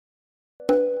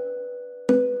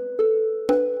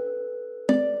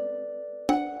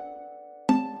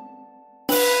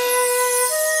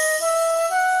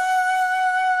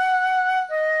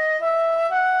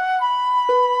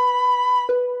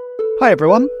Hi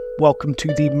everyone, welcome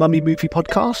to the Mummy Movie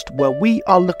Podcast, where we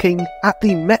are looking at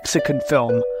the Mexican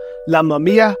film La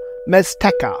Momia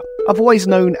Mezteca, otherwise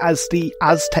known as the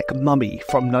Aztec Mummy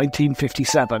from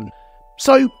 1957.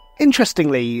 So,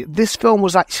 interestingly, this film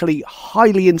was actually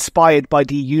highly inspired by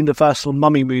the Universal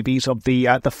Mummy movies of the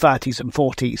 30s and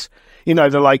 40s. You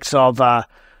know, the likes of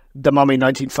The Mummy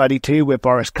 1932 with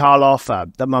Boris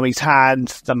Karloff, The Mummy's Hand,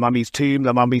 The Mummy's Tomb,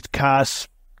 The Mummy's Curse,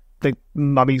 The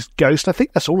Mummy's Ghost. I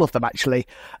think that's all of them, actually.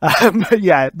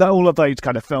 All of those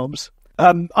kind of films.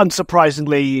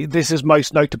 Unsurprisingly, this is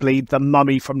most notably The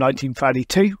Mummy from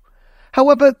 1932.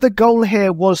 However, the goal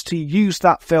here was to use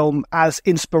that film as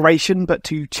inspiration, but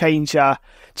to change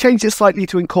it slightly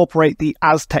to incorporate the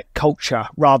Aztec culture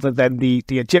rather than the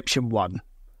Egyptian one.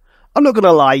 I'm not going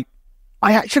to lie,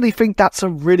 I actually think that's a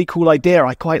really cool idea.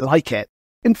 I quite like it.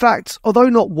 In fact, although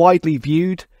not widely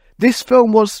viewed, this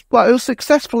film was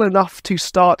successful enough to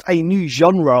start a new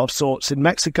genre of sorts in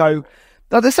Mexico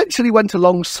that essentially went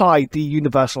alongside the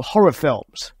Universal horror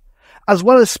films, as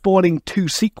well as spawning two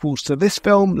sequels to this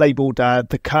film labelled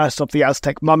The Curse of the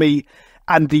Aztec Mummy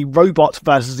and The Robot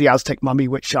versus the Aztec Mummy,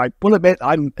 which I will admit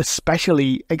I'm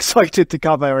especially excited to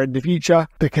cover in the future,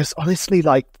 because honestly,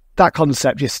 that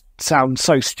concept just sounds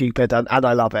so stupid and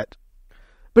I love it.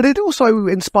 But it also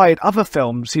inspired other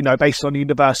films, based on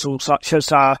Universal, such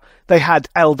as they had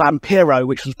El Vampiro,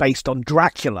 which was based on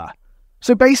Dracula.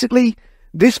 So basically,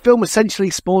 this film essentially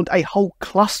spawned a whole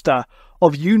cluster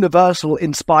of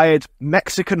Universal-inspired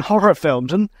Mexican horror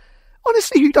films. And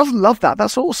honestly, who doesn't love that?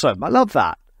 That's awesome. I love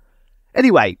that.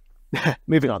 Anyway,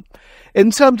 moving on.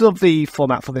 In terms of the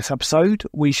format for this episode,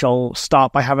 we shall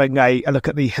start by having a look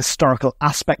at the historical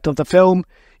aspect of the film,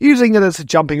 using it as a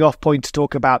jumping off point to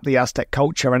talk about the Aztec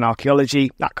culture and archaeology,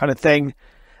 that kind of thing,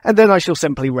 and then I shall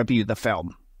simply review the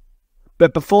film.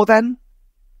 But before then,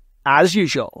 as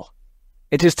usual,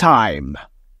 it is time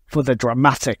for the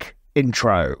dramatic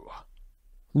intro.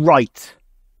 Right,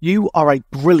 you are a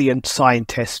brilliant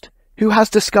scientist who has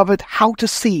discovered how to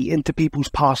see into people's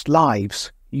past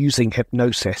lives using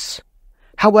hypnosis.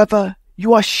 However,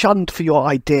 you are shunned for your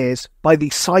ideas by the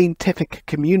scientific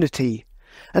community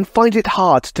and find it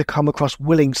hard to come across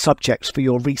willing subjects for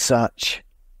your research.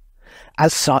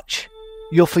 As such,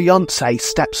 your fiancée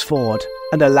steps forward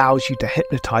and allows you to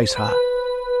hypnotize her.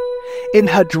 In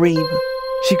her dream,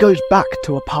 she goes back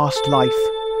to a past life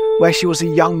where she was a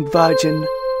young virgin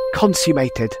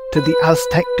consummated to the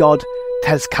Aztec god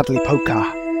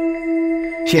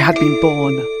Tezcatlipoca. She had been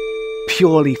born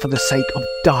purely for the sake of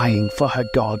dying for her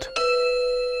god.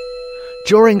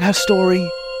 During her story,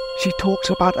 she talks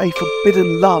about a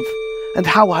forbidden love and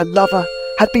how her lover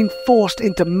had been forced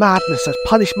into madness as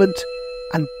punishment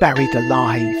and buried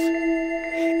alive.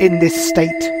 In this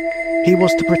state, he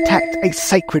was to protect a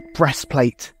sacred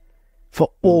breastplate for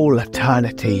all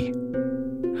eternity.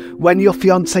 When your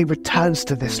fiancé returns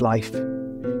to this life,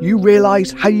 you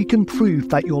realise how you can prove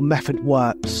that your method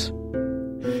works.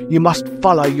 You must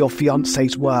follow your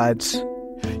fiancé's words.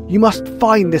 You must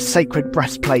find this sacred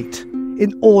breastplate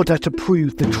in order to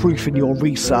prove the truth in your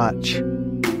research.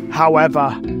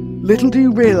 However, little do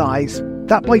you realise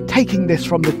that by taking this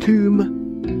from the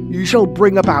tomb, you shall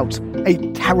bring about a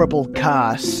terrible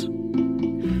curse.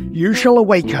 You shall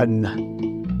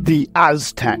awaken the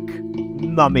Aztec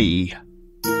Mummy.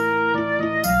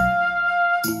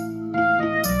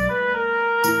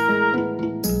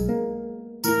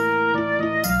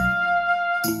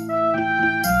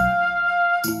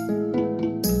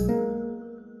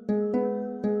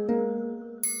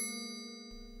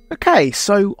 Okay,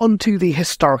 so on to the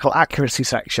historical accuracy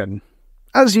section.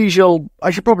 As usual,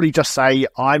 I should probably just say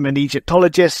I'm an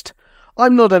Egyptologist.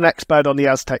 I'm not an expert on the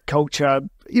Aztec culture.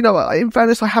 In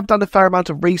fairness, I have done a fair amount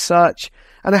of research,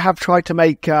 and I have tried to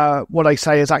make what I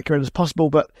say as accurate as possible,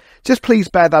 but just please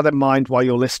bear that in mind while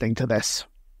you're listening to this.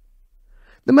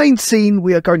 The main scene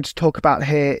we are going to talk about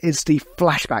here is the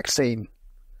flashback scene.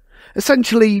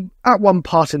 Essentially, at one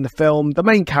part in the film, the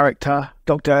main character,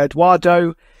 Dr.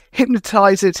 Eduardo,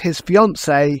 hypnotizes his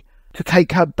fiancée to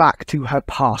take her back to her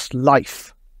past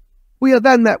life. We are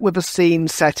then met with a scene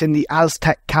set in the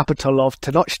Aztec capital of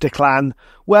Tenochtitlan,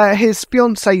 where his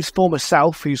fiancée's former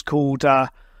self, who's called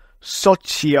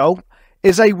Xochitl,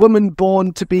 is a woman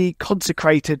born to be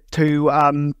consecrated to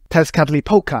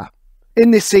Tezcatlipoca.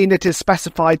 In this scene, it is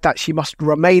specified that she must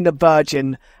remain a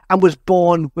virgin and was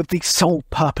born with the sole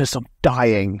purpose of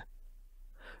dying.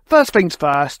 First things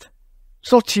first,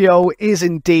 Xochitl is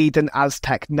indeed an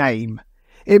Aztec name.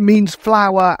 It means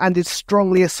flower and is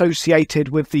strongly associated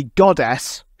with the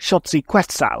goddess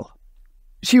Xochiquetzal.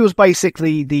 She was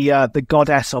basically the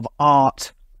goddess of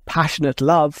art, passionate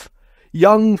love,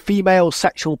 young female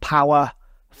sexual power,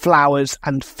 flowers,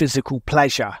 and physical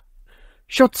pleasure.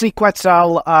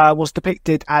 Xochitl was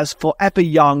depicted as forever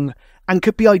young and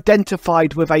could be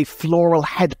identified with a floral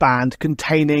headband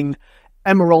containing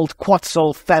emerald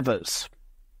quetzal feathers.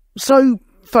 So,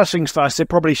 first things first, it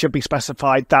probably should be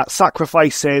specified that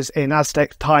sacrifices in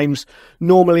Aztec times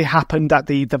normally happened at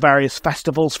the various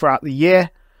festivals throughout the year.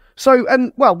 So,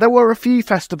 there were a few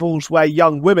festivals where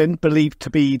young women, believed to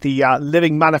be the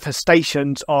living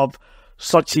manifestations of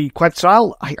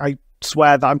Xochitl, I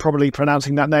swear that I'm probably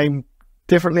pronouncing that name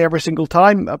differently every single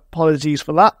time, apologies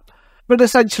for that. But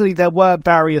essentially there were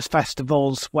various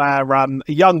festivals where a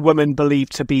young woman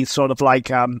believed to be sort of like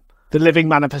the living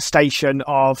manifestation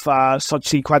of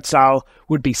Xochitl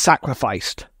would be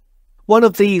sacrificed. One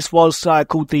of these was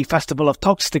called the Festival of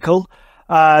Toxtical.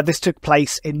 This took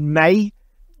place in May.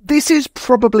 This is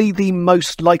probably the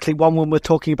most likely one when we're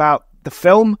talking about the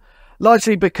film,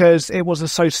 largely because it was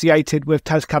associated with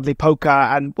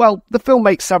Tezcatlipoca, and, well, the film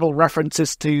makes several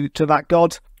references to that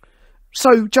god.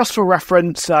 So, just for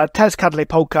reference,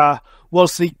 Tezcatlipoca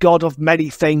was the god of many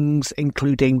things,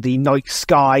 including the night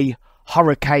sky,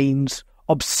 hurricanes,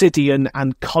 obsidian,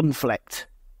 and conflict.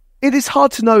 It is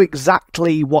hard to know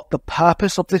exactly what the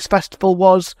purpose of this festival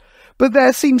was, but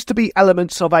there seems to be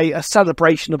elements of a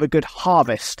celebration of a good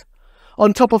harvest.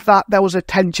 On top of that, there was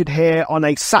attention here on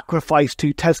a sacrifice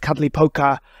to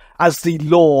Tezcatlipoca as the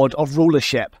lord of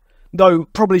rulership, though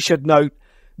probably should note,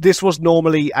 this was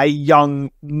normally a young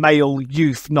male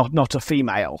youth, not a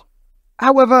female.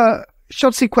 However,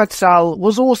 Xochitl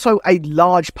was also a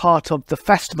large part of the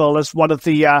festival as one of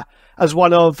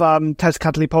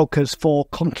Tezcatlipoca's 4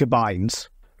 concubines.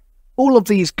 All of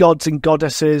these gods and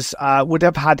goddesses would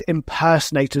have had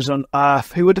impersonators on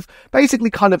Earth who would have basically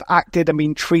kind of acted and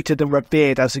been treated and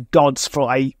revered as gods for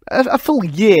a full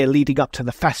year leading up to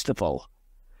the festival.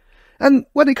 And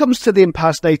when it comes to the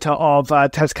impersonator of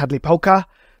Tezcatlipoca,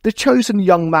 the chosen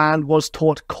young man was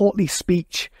taught courtly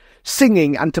speech,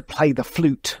 singing, and to play the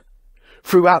flute.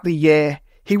 Throughout the year,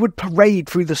 he would parade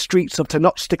through the streets of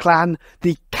Tenochtitlan,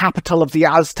 the capital of the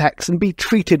Aztecs, and be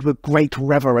treated with great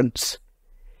reverence.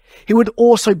 He would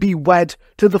also be wed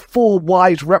to the 4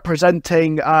 wives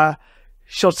representing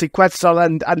Xochitl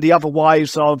and the other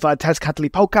wives of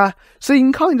Tezcatlipoca, so you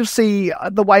can kind of see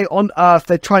the way on Earth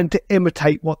they're trying to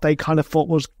imitate what they kind of thought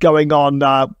was going on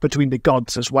between the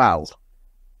gods as well.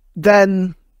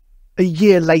 Then, a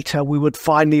year later, we would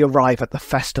finally arrive at the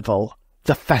Festival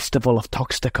of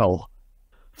Toxtical.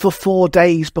 For 4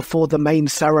 days before the main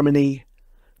ceremony,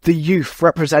 the youth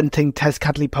representing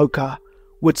Tezcatlipoca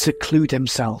would seclude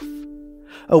himself,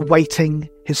 awaiting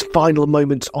his final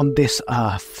moments on this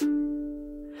earth.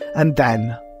 And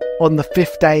then, on the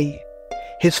 5th day,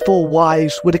 his 4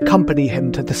 wives would accompany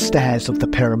him to the stairs of the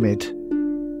pyramid.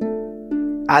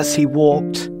 As he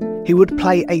walked, he would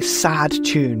play a sad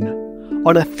tune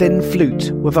on a thin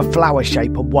flute with a flower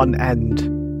shape on one end,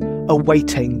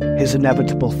 awaiting his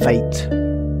inevitable fate.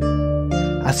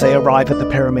 As they arrive at the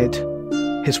pyramid,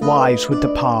 his wives would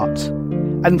depart,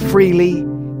 and freely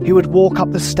he would walk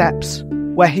up the steps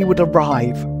where he would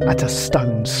arrive at a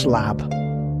stone slab.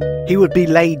 He would be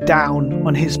laid down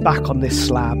on his back on this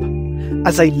slab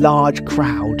as a large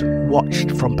crowd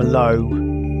watched from below.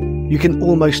 You can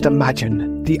almost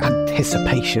imagine the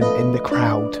anticipation in the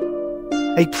crowd.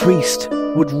 A priest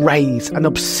would raise an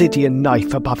obsidian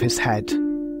knife above his head.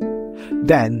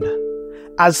 Then,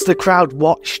 as the crowd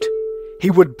watched,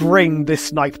 he would bring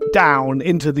this knife down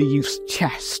into the youth's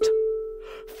chest.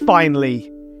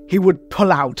 Finally, he would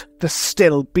pull out the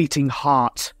still beating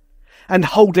heart and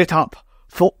hold it up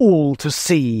for all to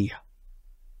see.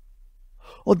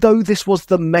 Although this was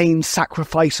the main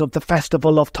sacrifice of the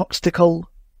Festival of Toxtical,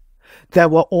 there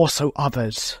were also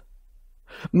others.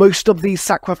 Most of these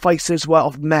sacrifices were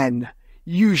of men,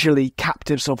 usually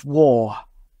captives of war.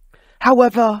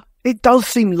 However, it does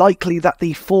seem likely that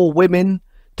the 4 women,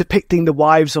 depicting the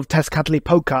wives of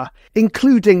Tezcatlipoca,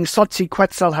 including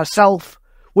Xochitl herself,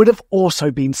 would have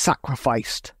also been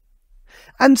sacrificed.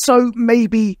 And so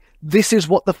maybe this is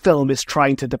what the film is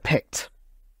trying to depict.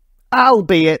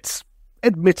 Albeit,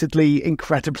 admittedly,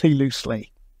 incredibly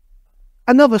loosely.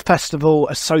 Another festival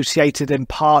associated in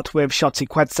part with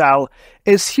Xochitl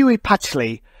is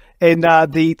Huitzilopochtli in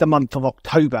the month of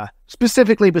October,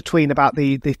 specifically between about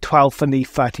the 12th and the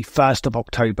 31st of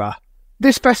October.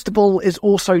 This festival is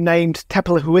also named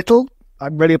Tepelhuitl. I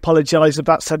really apologise if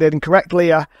that said it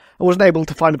incorrectly. I wasn't able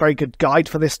to find a very good guide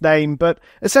for this name, but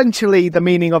essentially the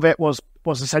meaning of it was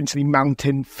essentially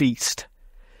mountain feast.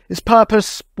 Its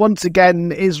purpose, once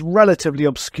again, is relatively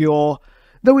obscure,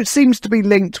 though it seems to be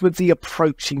linked with the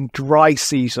approaching dry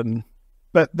season.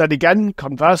 But then again,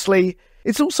 conversely,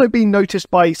 it's also been noticed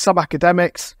by some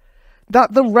academics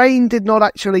that the rain did not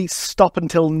actually stop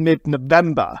until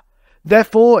mid-November.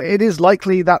 Therefore, it is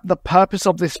likely that the purpose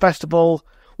of this festival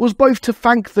was both to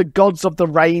thank the gods of the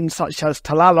rain, such as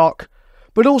Tlaloc,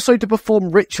 but also to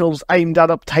perform rituals aimed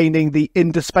at obtaining the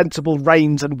indispensable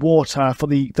rains and water for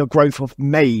the growth of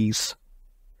maize.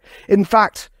 In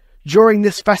fact, during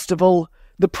this festival,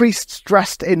 the priests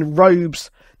dressed in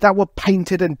robes that were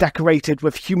painted and decorated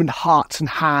with human hearts and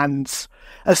hands,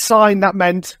 a sign that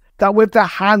meant that with their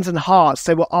hands and hearts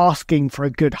they were asking for a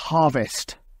good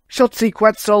harvest.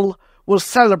 Xochitl was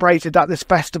celebrated at this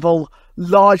festival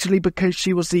largely because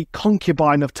she was the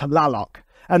concubine of Tlaloc.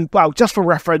 And, well, just for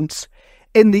reference,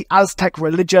 in the Aztec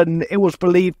religion, it was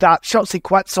believed that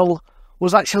Xochitl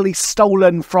was actually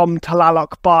stolen from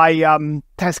Tlaloc by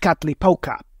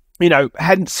Tezcatlipoca. You know,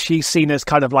 hence she's seen as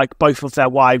kind of like both of their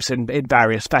wives in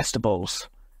various festivals.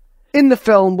 In the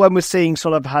film, when we're seeing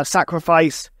sort of her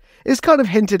sacrifice, it's kind of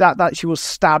hinted at that she was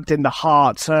stabbed in the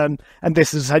heart, and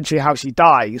this is essentially how she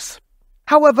dies.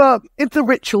 However, if the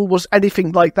ritual was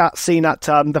anything like that seen at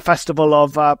the festival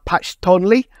of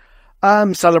Paxtonli,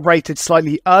 celebrated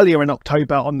slightly earlier in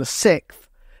October on the 6th,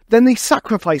 then the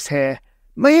sacrifice here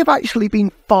may have actually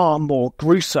been far more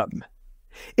gruesome.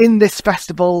 In this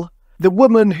festival, the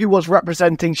woman who was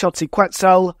representing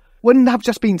Xochitl wouldn't have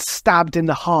just been stabbed in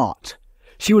the heart.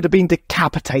 She would have been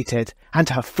decapitated, and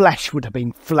her flesh would have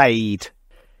been flayed.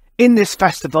 In this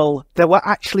festival, there were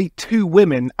actually 2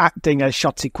 women acting as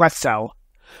Xochitl.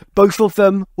 Both of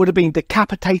them would have been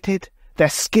decapitated, their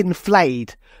skin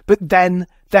flayed, but then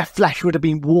their flesh would have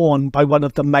been worn by one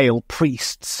of the male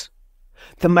priests.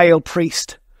 The male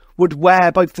priest would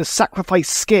wear both the sacrifice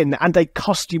skin and a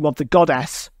costume of the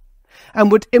goddess,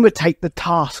 and would imitate the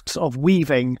tasks of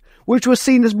weaving, which were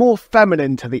seen as more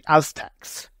feminine to the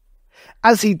Aztecs.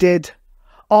 As he did,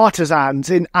 artisans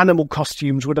in animal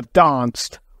costumes would have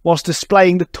danced, whilst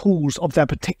displaying the tools of their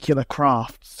particular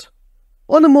crafts.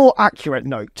 On a more accurate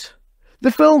note,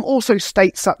 the film also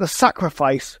states that the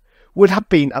sacrifice would have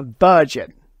been a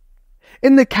virgin.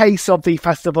 In the case of the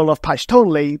Festival of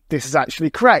Paxtonli, this is actually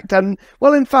correct, and,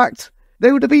 well, in fact,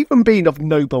 they would have even been of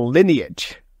noble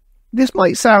lineage. This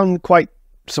might sound quite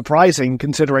surprising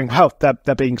considering, well,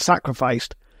 they're being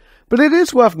sacrificed, but it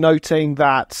is worth noting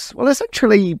that, well,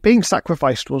 essentially being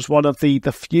sacrificed was one of the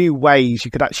few ways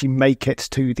you could actually make it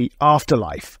to the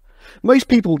afterlife. Most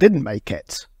people didn't make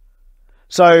it.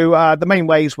 So the main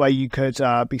ways where you could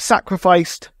be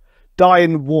sacrificed, die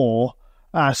in war,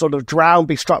 sort of drown,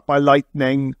 be struck by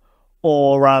lightning,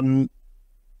 or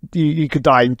you could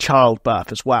die in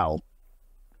childbirth as well.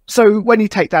 So when you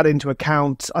take that into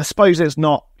account, I suppose it's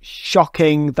not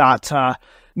shocking that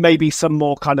maybe some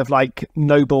more kind of like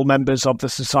noble members of the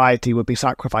society would be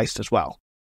sacrificed as well.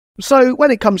 So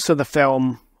when it comes to the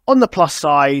film, on the plus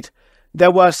side,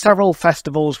 there were several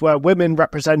festivals where women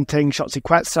representing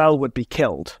Xochitl would be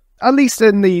killed. At least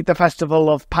in the festival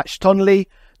of Paxtonli,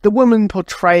 the woman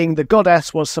portraying the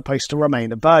goddess was supposed to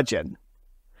remain a virgin.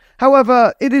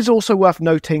 However, it is also worth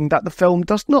noting that the film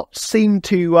does not seem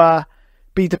to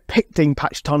be depicting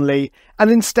Paxtonli,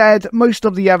 and instead most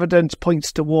of the evidence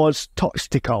points towards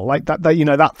Xochitl, like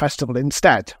that festival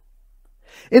instead.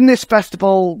 In this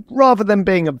festival, rather than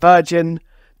being a virgin,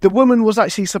 the woman was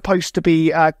actually supposed to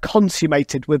be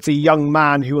consummated with the young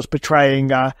man who was portraying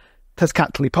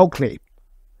Tezcatlipoca.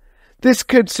 This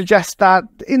could suggest that,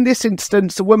 in this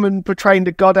instance, the woman portraying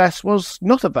the goddess was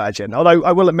not a virgin, although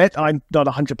I will admit I'm not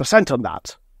 100% on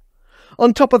that.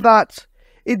 On top of that,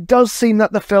 it does seem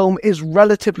that the film is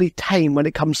relatively tame when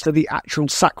it comes to the actual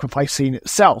sacrifice scene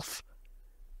itself.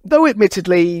 Though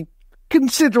admittedly,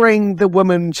 considering the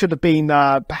woman should have been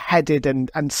beheaded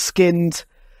and skinned,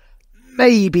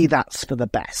 maybe that's for the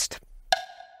best.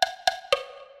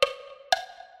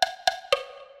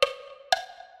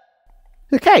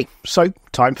 Okay, so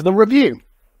time for the review.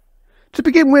 To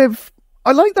begin with,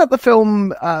 I like that the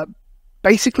film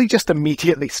basically just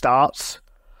immediately starts.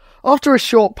 After a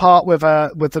short part with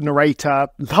the narrator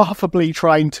laughably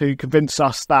trying to convince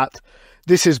us that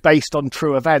this is based on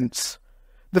true events,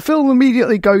 the film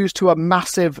immediately goes to a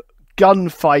massive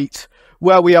gunfight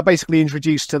where we are basically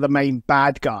introduced to the main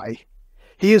bad guy.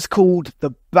 He is called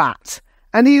the Bat,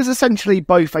 and he is essentially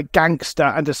both a gangster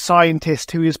and a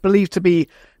scientist who is believed to be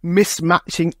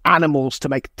mismatching animals to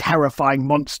make terrifying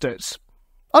monsters.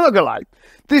 I'm not gonna lie,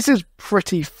 this is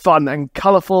pretty fun and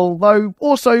colourful, though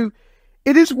also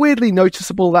it is weirdly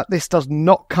noticeable that this does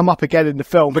not come up again in the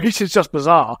film, which is just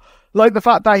bizarre. Like the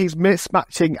fact that he's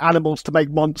mismatching animals to make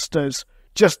monsters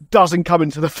just doesn't come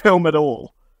into the film at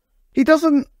all. He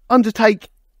doesn't undertake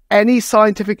any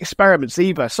scientific experiments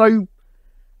either, so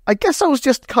I guess that was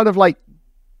just kind of like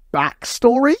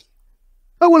backstory.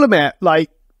 I will admit, like,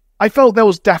 I felt there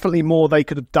was definitely more they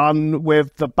could have done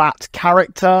with the Bat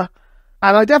character,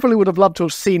 and I definitely would have loved to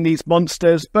have seen these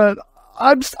monsters, but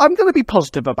I'm going to be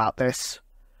positive about this.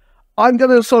 I'm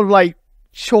going to sort of like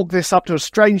chalk this up to a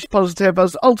strange positive,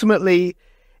 as ultimately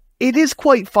it is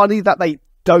quite funny that they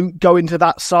don't go into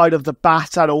that side of the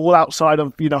Bat at all outside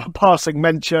of, you know, a passing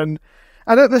mention.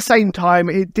 And at the same time,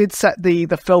 it did set the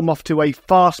film off to a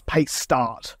fast-paced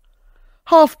start.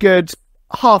 Half good,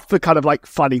 half the kind of like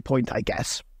funny point, I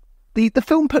guess. The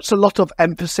film puts a lot of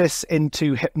emphasis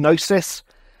into hypnosis.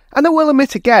 And I will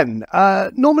admit again,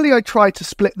 normally I try to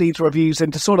split these reviews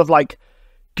into sort of like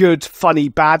good, funny,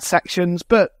 bad sections.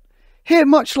 But here,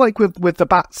 much like with the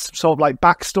Bat's sort of like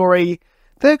backstory,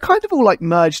 they're kind of all like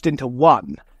merged into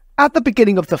one. At the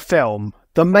beginning of the film,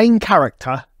 the main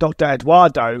character, Dr.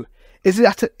 Eduardo,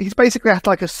 he's basically at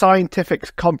like a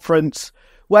scientific conference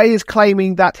where he's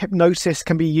claiming that hypnosis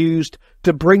can be used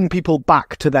to bring people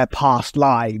back to their past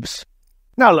lives.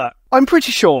 Now look, I'm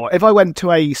pretty sure if I went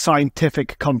to a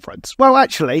scientific conference, well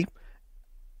actually,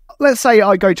 let's say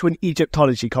I go to an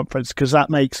Egyptology conference, because that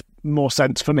makes more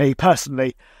sense for me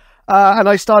personally, and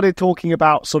I started talking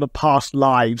about sort of past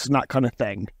lives and that kind of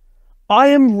thing, I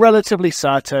am relatively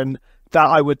certain that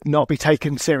I would not be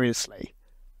taken seriously.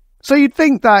 So you'd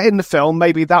think that in the film,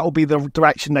 maybe that will be the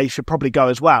direction they should probably go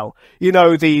as well. You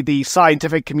know, the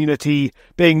scientific community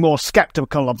being more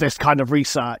skeptical of this kind of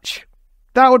research.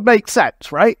 That would make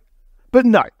sense, right? But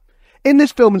no. In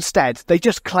this film instead, they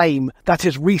just claim that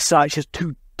his research is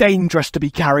too dangerous to be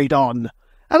carried on.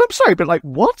 And I'm sorry, but like,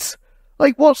 what?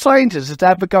 Like, what scientist is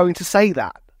ever going to say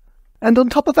that? And on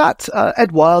top of that,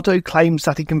 Eduardo claims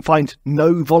that he can find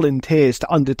no volunteers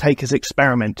to undertake his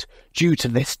experiment due to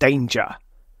this danger.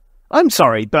 I'm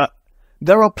sorry, but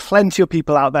there are plenty of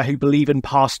people out there who believe in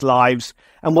past lives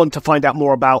and want to find out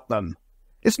more about them.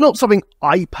 It's not something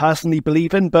I personally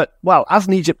believe in, but, well, as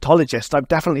an Egyptologist, I've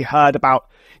definitely heard about,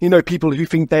 you know, people who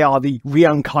think they are the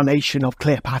reincarnation of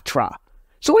Cleopatra.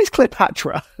 It's always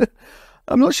Cleopatra.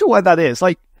 I'm not sure why that is.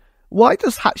 Like, why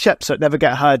does Hatshepsut never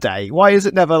get her day? Why is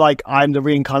it never like, I'm the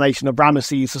reincarnation of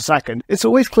Ramesses II? It's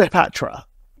always Cleopatra.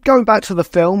 Going back to the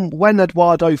film, when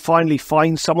Eduardo finally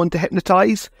finds someone to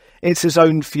hypnotise, it's his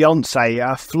own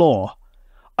fiancée, Flor.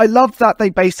 I love that they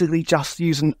basically just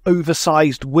use an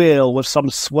oversized wheel with some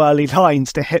swirly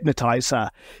lines to hypnotise her.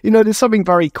 You know, there's something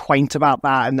very quaint about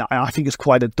that, and I think it's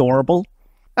quite adorable.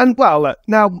 And, well,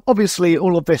 now, obviously,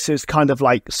 all of this is kind of,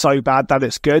 like, so bad that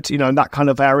it's good, you know, in that kind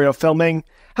of area of filming.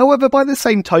 However, by the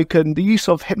same token, the use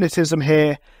of hypnotism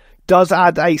here does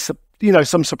add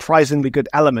some surprisingly good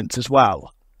elements as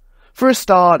well. For a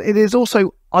start, it is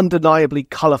also undeniably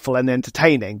colourful and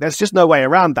entertaining. There's just no way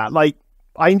around that. Like,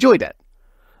 I enjoyed it.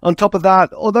 On top of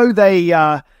that, although they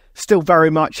still very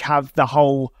much have the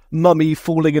whole mummy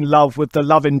falling in love with the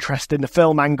love interest in the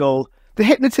film angle, the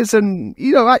hypnotism,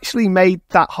 you know, actually made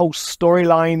that whole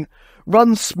storyline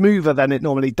run smoother than it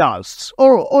normally does.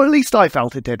 Or at least I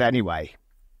felt it did anyway.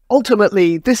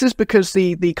 Ultimately, this is because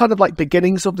the kind of like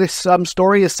beginnings of this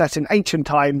story is set in ancient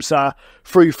times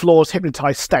through Flor's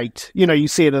hypnotized state. You know, you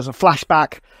see it as a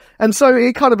flashback. And so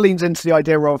it kind of leans into the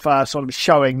idea of sort of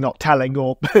showing, not telling,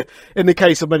 or in the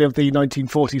case of many of the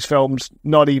 1940s films,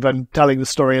 not even telling the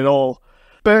story at all.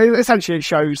 But essentially it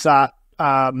shows that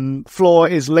Flor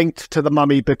is linked to the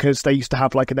mummy because they used to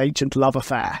have like an ancient love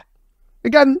affair.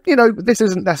 Again, you know, this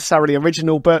isn't necessarily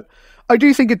original, but I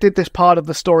do think it did this part of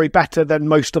the story better than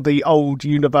most of the old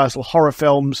Universal horror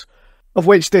films, of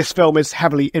which this film is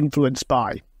heavily influenced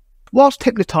by. Whilst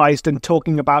hypnotised and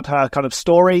talking about her kind of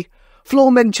story,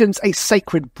 Flor mentions a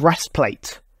sacred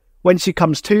breastplate. When she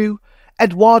comes to,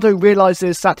 Eduardo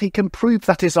realises that he can prove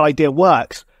that his idea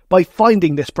works by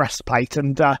finding this breastplate,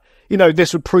 and, you know,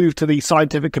 this would prove to the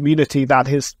scientific community that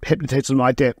his hypnotism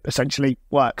idea essentially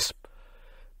works.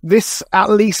 This,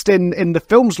 at least in the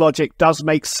film's logic, does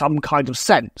make some kind of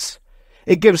sense.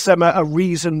 It gives them a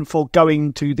reason for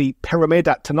going to the pyramid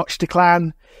at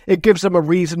Tenochtitlan. It gives them a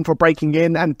reason for breaking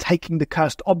in and taking the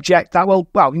cursed object that will,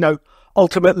 well, you know,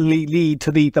 ultimately lead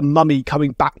to the mummy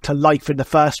coming back to life in the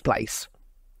first place.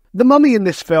 The mummy in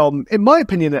this film, in my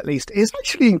opinion at least, is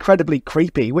actually incredibly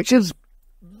creepy, which is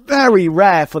very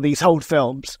rare for these old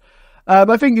films.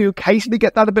 I think you occasionally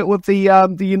get that a bit with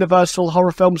the Universal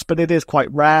horror films, but it is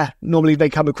quite rare. Normally they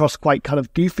come across quite kind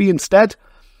of goofy instead.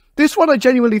 This one I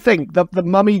genuinely think that the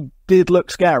mummy did look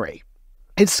scary.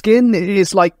 His skin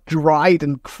is like dried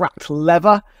and cracked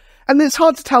leather, and it's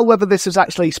hard to tell whether this is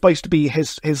actually supposed to be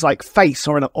his like face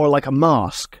or like a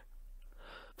mask.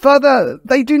 Further,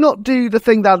 they do not do the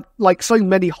thing that like so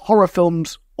many horror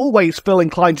films always feel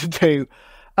inclined to do,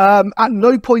 At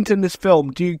no point in this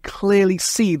film do you clearly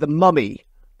see the mummy,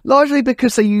 largely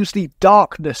because they use the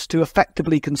darkness to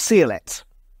effectively conceal it.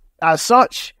 As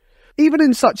such, even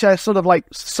in such a sort of like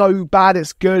so bad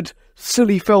it's good,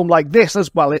 silly film like this,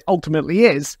 as well it ultimately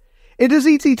is, it is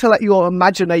easy to let your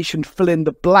imagination fill in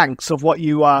the blanks of what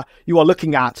you are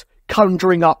looking at,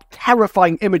 conjuring up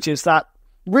terrifying images that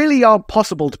really aren't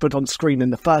possible to put on screen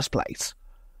in the first place.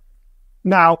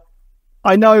 Now,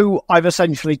 I know I've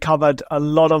essentially covered a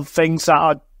lot of things that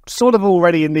are sort of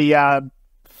already in the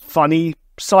funny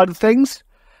side of things.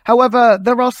 However,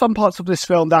 there are some parts of this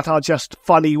film that are just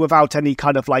funny without any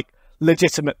kind of like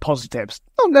legitimate positives.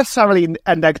 Not necessarily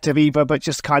a negative either, but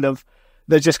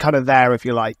they're just kind of there, if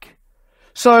you like.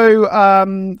 So,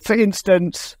 for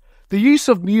instance, the use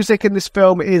of music in this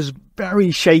film is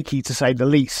very shaky, to say the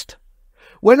least.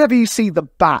 Whenever you see the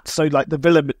bat, so like the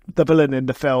villain in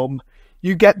the film,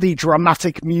 you get the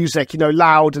dramatic music,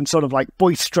 loud and sort of like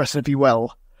boisterous, if you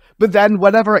will. But then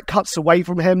whenever it cuts away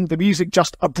from him, the music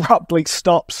just abruptly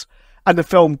stops and the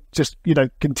film just,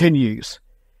 continues.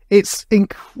 It's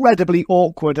incredibly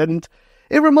awkward, and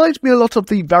it reminds me a lot of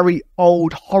the very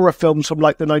old horror films from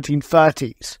like the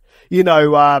 1930s.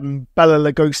 Bela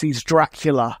Lugosi's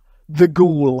Dracula, The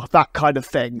Ghoul, that kind of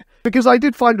thing. Because I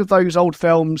did find with those old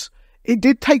films, it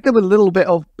did take them a little bit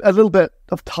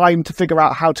of time to figure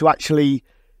out how to actually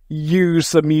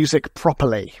use the music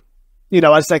properly.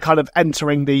 As they're kind of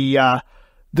entering the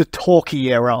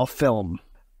talkie era of film.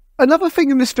 Another thing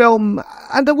in this film,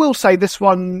 and I will say this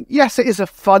one, yes, it is a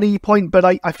funny point, but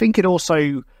I think it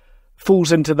also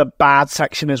falls into the bad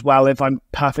section as well, if I'm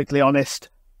perfectly honest.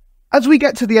 As we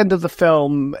get to the end of the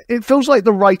film, it feels like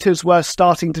the writers were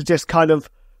starting to just kind of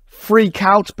freak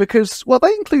out because, well,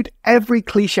 they include every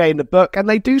cliche in the book and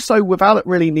they do so without it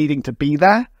really needing to be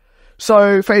there.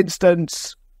 So, for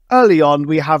instance, early on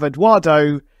we have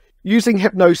Eduardo using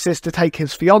hypnosis to take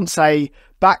his fiancée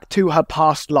back to her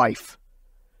past life.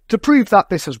 To prove that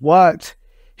this has worked,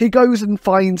 he goes and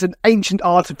finds an ancient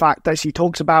artifact that she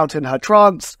talks about in her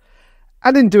trance,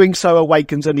 and in doing so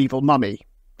awakens an evil mummy.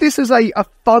 This is a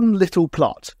fun little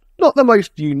plot. Not the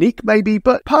most unique maybe,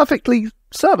 but perfectly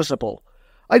serviceable.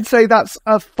 I'd say that's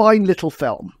a fine little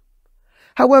film.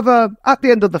 However, at the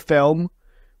end of the film,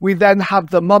 we then have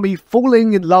the mummy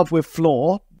falling in love with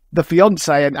Flor, the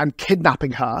fiancée, and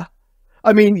kidnapping her.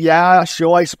 I mean, yeah,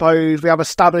 sure, I suppose we have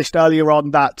established earlier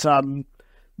on that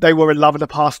they were in love in a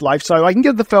past life, so I can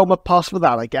give the film a pass for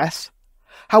that, I guess.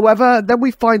 However, then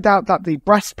we find out that the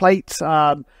breastplate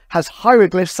has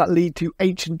hieroglyphs that lead to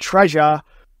ancient treasure,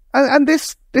 and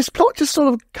this plot just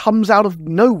sort of comes out of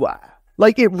nowhere.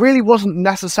 Like, it really wasn't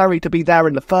necessary to be there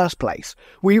in the first place.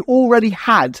 We already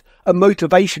had a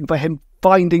motivation for him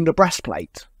finding the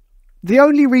breastplate. The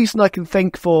only reason I can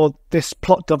think for this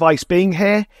plot device being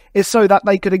here is so that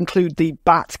they could include the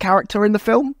Bat character in the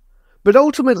film. But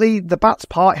ultimately, the Bat's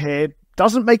part here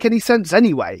doesn't make any sense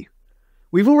anyway.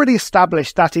 We've already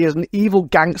established that he is an evil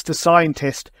gangster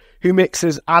scientist who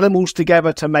mixes animals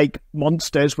together to make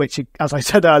monsters, which, as I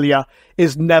said earlier,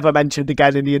 is never mentioned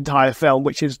again in the entire film,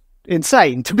 which is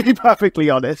insane, to be perfectly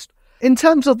honest. In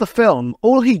terms of the film,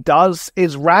 all he does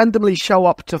is randomly show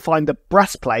up to find a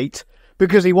breastplate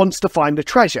because he wants to find the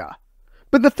treasure.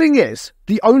 But the thing is,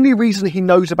 the only reason he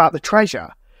knows about the treasure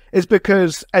is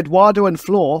because Eduardo and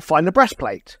Flor find the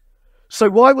breastplate. So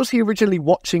why was he originally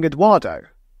watching Eduardo?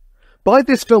 By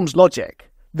this film's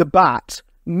logic, the Bat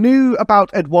knew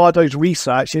about Eduardo's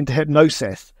research into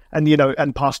hypnosis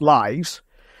and past lives,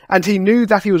 and he knew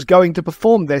that he was going to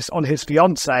perform this on his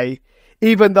fiancée,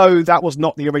 even though that was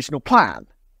not the original plan.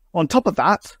 On top of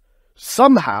that,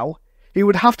 somehow, he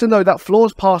would have to know that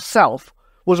Flor's past self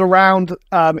was around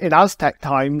in Aztec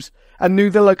times and knew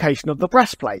the location of the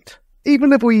breastplate.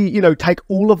 Even if we, take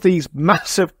all of these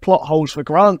massive plot holes for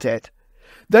granted,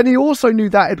 then he also knew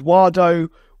that Eduardo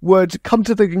would come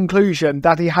to the conclusion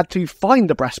that he had to find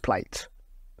the breastplate.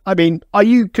 I mean, are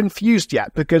you confused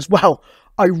yet? Because, well,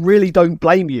 I really don't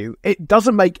blame you. It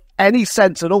doesn't make any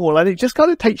sense at all, and it just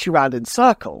kind of takes you around in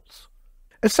circles.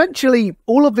 Essentially,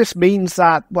 all of this means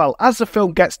that, well, as the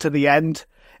film gets to the end,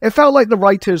 it felt like the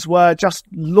writers were just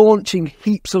launching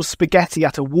heaps of spaghetti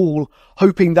at a wall,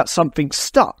 hoping that something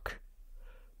stuck.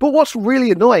 But what's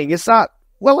really annoying is that,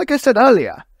 well, like I said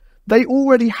earlier, they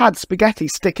already had spaghetti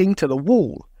sticking to the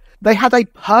wall. They had a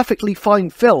perfectly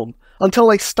fine film until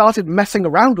they started messing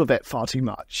around with it far too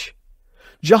much.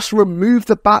 Just remove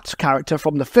the Bat character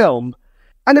from the film,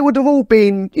 and it would have all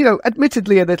been,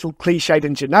 admittedly a little cliched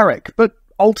and generic, but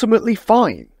ultimately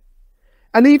fine.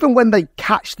 And even when they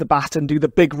catch the Bat and do the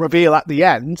big reveal at the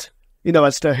end,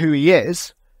 as to who he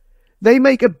is, they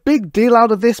make a big deal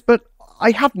out of this, but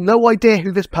I have no idea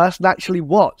who this person actually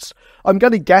was. I'm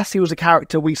going to guess he was a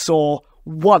character we saw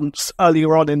once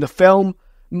earlier on in the film.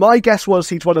 My guess was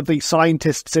he's one of the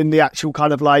scientists in the actual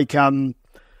kind of like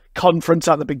conference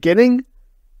at the beginning.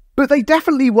 But they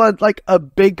definitely weren't like a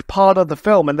big part of the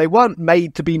film, and they weren't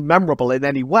made to be memorable in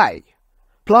any way.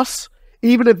 Plus,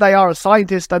 even if they are a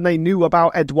scientist and they knew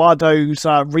about Eduardo's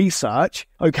research,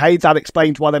 okay, that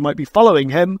explains why they might be following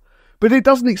him, but it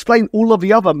doesn't explain all of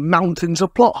the other mountains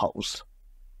of plot holes.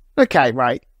 Okay,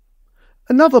 right.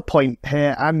 Another point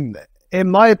here, and in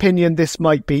my opinion, this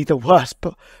might be the worst,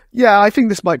 I think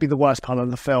this might be the worst part of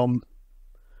the film.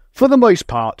 For the most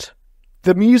part,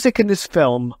 the music in this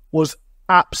film was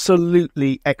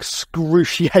absolutely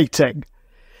excruciating.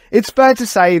 It's fair to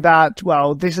say that,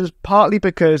 well, this is partly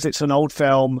because it's an old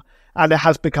film and it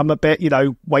has become a bit,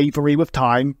 wavery with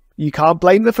time. You can't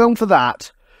blame the film for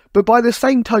that. But by the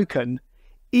same token,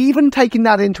 even taking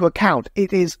that into account,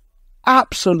 it is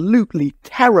absolutely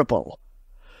terrible.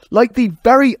 Like, the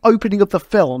very opening of the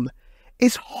film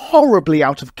is horribly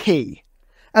out of key.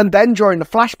 And then during the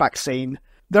flashback scene,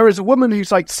 there is a woman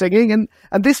who's like singing,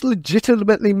 and this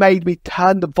legitimately made me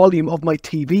turn the volume of my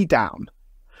TV down.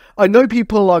 I know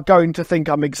people are going to think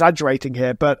I'm exaggerating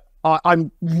here, but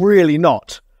I'm really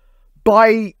not.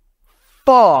 By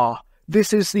far,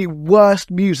 this is the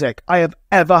worst music I have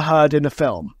ever heard in a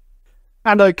film.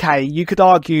 And okay, you could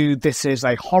argue this is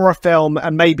a horror film,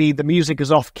 and maybe the music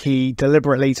is off-key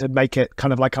deliberately to make it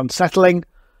kind of like unsettling.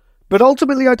 But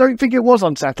ultimately, I don't think it was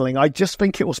unsettling. I just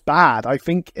think it was bad. I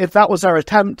think if that was their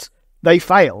attempt, they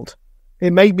failed.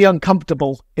 It made me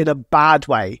uncomfortable in a bad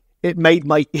way. It made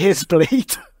my ears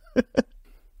bleed.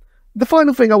 The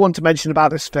final thing I want to mention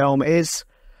about this film is,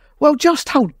 well, just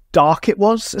how dark it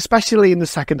was, especially in the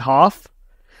second half.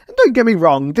 And don't get me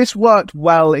wrong, this worked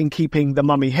well in keeping the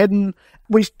mummy hidden,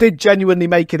 which did genuinely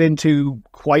make it into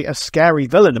quite a scary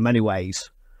villain in many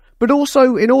ways. But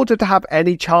also, in order to have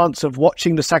any chance of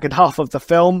watching the second half of the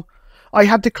film, I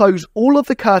had to close all of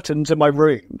the curtains in my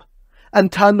room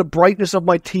and turn the brightness of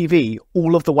my TV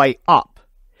all of the way up.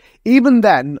 Even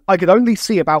then, I could only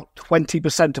see about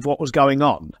 20% of what was going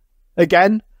on.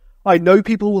 Again, I know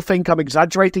people will think I'm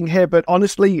exaggerating here, but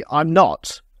honestly, I'm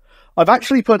not. I've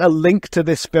actually put a link to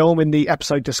this film in the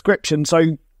episode description,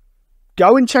 so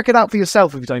go and check it out for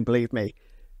yourself if you don't believe me.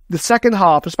 The second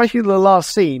half, especially the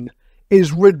last scene,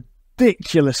 is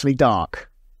ridiculously dark.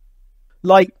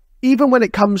 Like, even when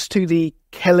it comes to the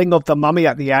killing of the mummy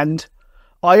at the end,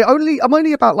 I'm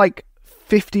only about like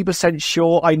 50%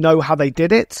 sure I know how they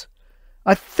did it.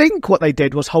 I think what they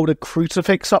did was hold a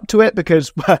crucifix up to it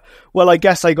because, well, I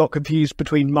guess I got confused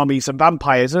between mummies and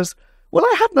vampires. As well,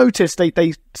 I have noticed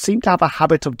they seem to have a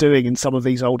habit of doing in some of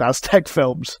these old Aztec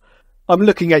films. I'm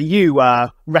looking at you,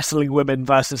 wrestling women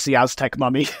versus the Aztec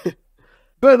mummy.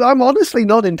 But I'm honestly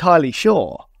not entirely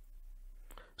sure.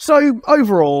 So,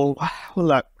 overall, well,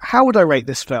 look, how would I rate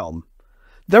this film?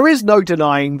 There is no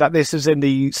denying that this is in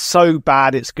the so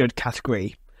bad it's good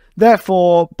category.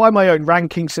 Therefore, by my own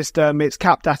ranking system, it's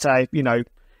capped at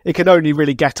it can only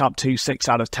really get up to 6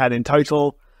 out of 10 in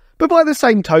total. But by the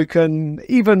same token,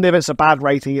 even if it's a bad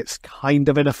rating, it's kind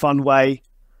of in a fun way.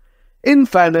 In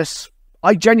fairness,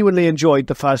 I genuinely enjoyed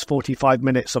the first 45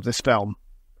 minutes of this film.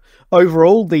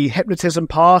 Overall, the hypnotism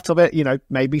part of it,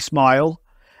 made me smile.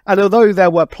 And although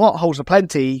there were plot holes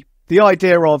aplenty, the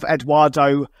idea of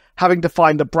Eduardo having to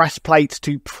find a breastplate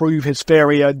to prove his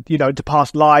theory to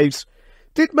past lives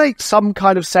did make some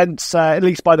kind of sense, at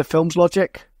least by the film's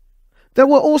logic. There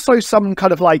were also some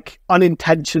kind of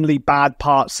unintentionally bad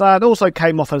parts that also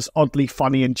came off as oddly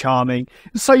funny and charming.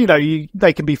 So,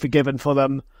 they can be forgiven for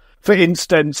them. For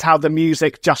instance, how the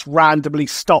music just randomly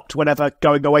stopped whenever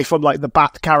going away from the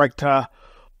Bat character.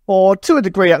 Or, to a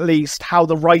degree at least, how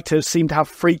the writers seemed to have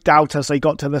freaked out as they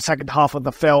got to the second half of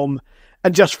the film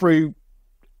and just threw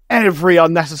every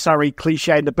unnecessary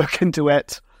cliche in the book into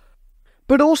it.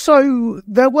 But also,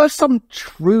 there were some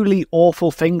truly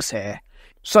awful things here,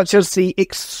 such as the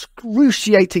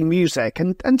excruciating music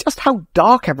and just how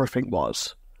dark everything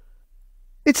was.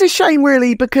 It's a shame,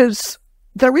 really, because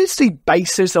there is the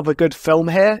basis of a good film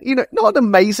here. Not an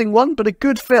amazing one, but a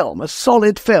good film, a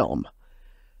solid film.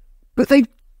 But they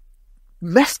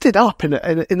messed it up in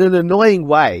an annoying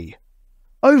way.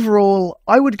 Overall,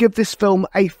 I would give this film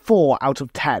a 4 out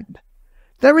of 10.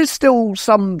 There is still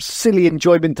some silly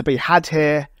enjoyment to be had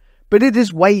here, but it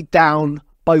is weighed down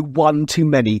by one too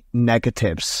many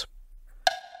negatives.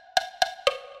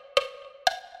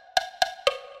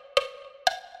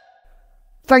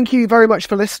 Thank you very much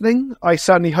for listening. I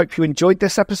certainly hope you enjoyed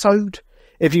this episode.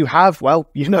 If you have, well,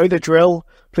 you know the drill.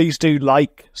 Please do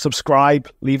like, subscribe,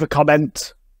 leave a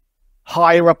comment.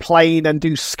 hire a plane and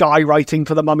do skywriting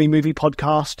for the Mummy Movie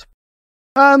podcast.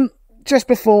 Just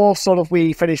before sort of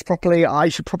we finish properly, I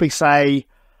should probably say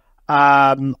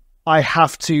I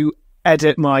have to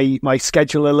edit my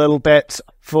schedule a little bit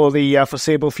for the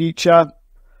foreseeable future.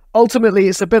 Ultimately,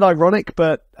 it's a bit ironic,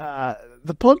 but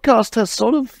the podcast has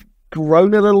sort of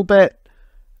grown a little bit,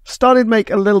 started to make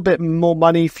a little bit more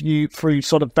money for you through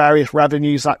sort of various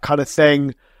revenues, that kind of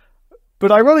thing.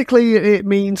 But ironically, it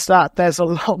means that there's a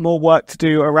lot more work to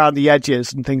do around the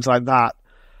edges and things like that.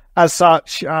 As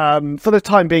such, for the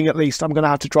time being at least, I'm going to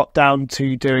have to drop down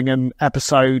to doing an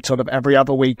episode sort of every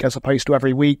other week as opposed to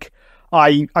every week.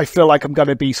 I feel like I'm going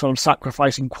to be sort of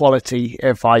sacrificing quality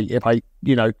if I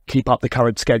keep up the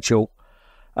current schedule.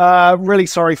 Really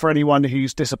sorry for anyone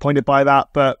who's disappointed by that,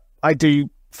 but I do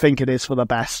think it is for the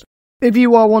best. If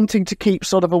you are wanting to keep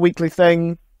sort of a weekly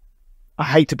thing, I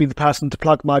hate to be the person to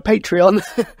plug my Patreon,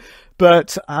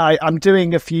 but I'm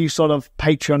doing a few sort of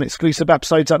Patreon exclusive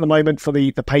episodes at the moment for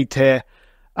the paid tier.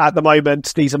 At the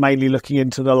moment, these are mainly looking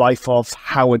into the life of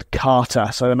Howard Carter,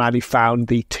 so the man who found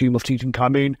the tomb of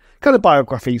Tutankhamun, kind of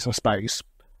biographies, I suppose.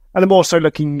 And I'm also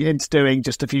looking into doing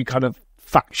just a few kind of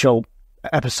factual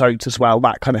episodes as well,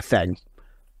 that kind of thing.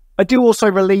 I do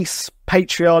also release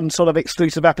Patreon sort of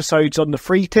exclusive episodes on the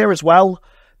free tier as well.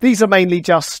 These are mainly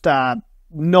just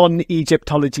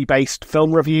non-Egyptology based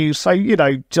film reviews, so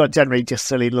generally just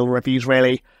silly little reviews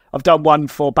really. I've done one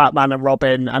for Batman and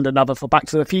Robin and another for Back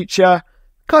to the Future.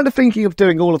 Kind of thinking of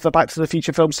doing all of the Back to the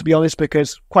Future films, to be honest,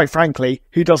 because quite frankly,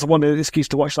 who doesn't want an excuse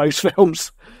to watch those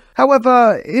films?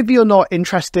 However, if you're not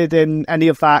interested in any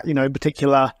of that, in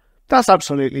particular, that's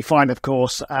absolutely fine, of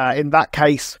course. In that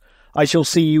case, I shall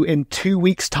see you in 2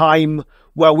 weeks' time,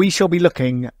 where we shall be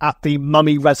looking at the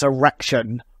Mummy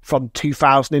Resurrection from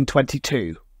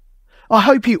 2022. I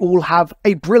hope you all have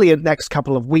a brilliant next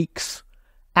couple of weeks,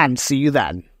 and see you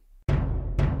then.